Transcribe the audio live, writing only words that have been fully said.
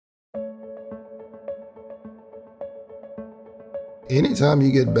Anytime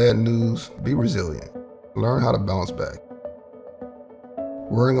you get bad news, be resilient. Learn how to bounce back.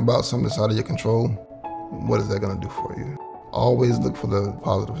 Worrying about something that's out of your control, what is that going to do for you? Always look for the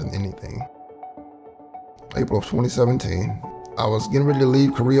positives in anything. April of 2017, I was getting ready to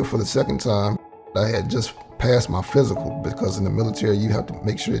leave Korea for the second time. I had just passed my physical because in the military you have to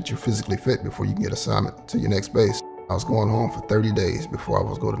make sure that you're physically fit before you can get assignment to your next base. I was going home for 30 days before I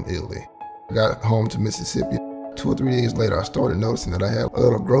was going to Italy. I got home to Mississippi. 2 or 3 days later, I started noticing that I had a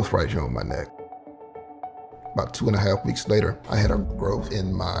little growth right here on my neck. About 2.5 weeks later, I had a growth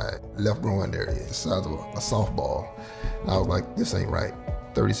in my left groin area, the size of a softball. And I was like, this ain't right.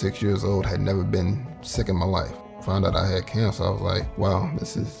 36 years old, had never been sick in my life. Found out I had cancer. I was like, wow,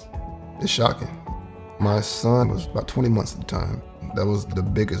 it's shocking. My son was about 20 months at the time. That was the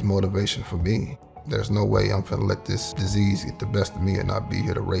biggest motivation for me. There's no way I'm gonna let this disease get the best of me and not be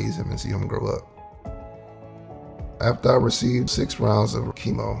here to raise him and see him grow up. After I received 6 rounds of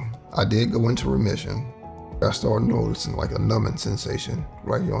chemo, I did go into remission. I started noticing like a numbing sensation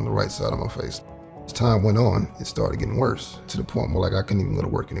right here on the right side of my face. As time went on, it started getting worse to the point where like I couldn't even go to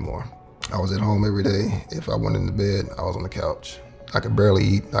work anymore. I was at home every day. If I went into bed, I was on the couch. I could barely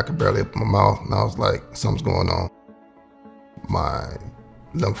eat, I could barely open my mouth, and I was like, something's going on. My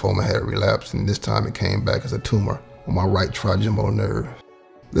lymphoma had relapsed, and this time it came back as a tumor on my right trigeminal nerve.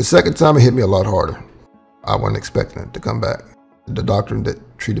 The second time it hit me a lot harder. I wasn't expecting it to come back. The doctor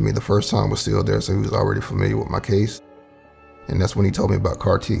that treated me the first time was still there, so he was already familiar with my case. And that's when he told me about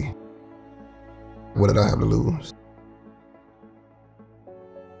CAR T. What did I have to lose?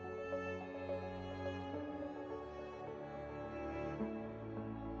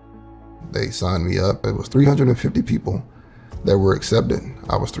 They signed me up. It was 350 people that were accepted.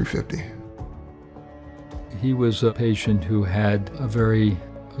 I was 350. He was a patient who had a very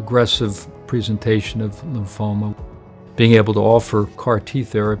aggressive presentation of lymphoma. Being able to offer CAR T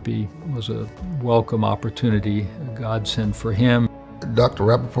therapy was a welcome opportunity, a godsend for him. Dr.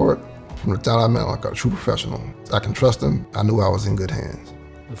 Rappaport, from the time I met, like a true professional. I can trust him. I knew I was in good hands.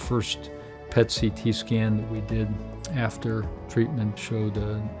 The first PET CT scan that we did after treatment showed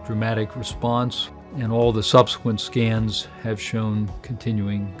a dramatic response, and all the subsequent scans have shown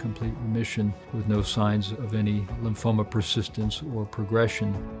continuing complete remission with no signs of any lymphoma persistence or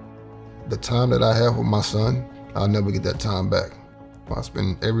progression. The time that I have with my son, I'll never get that time back. I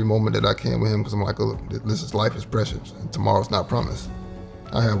spend every moment that I can with him because I'm like, look, life is precious and tomorrow's not promised.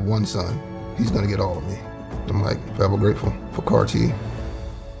 I have one son. He's gonna get all of me. I'm like forever grateful for CAR T.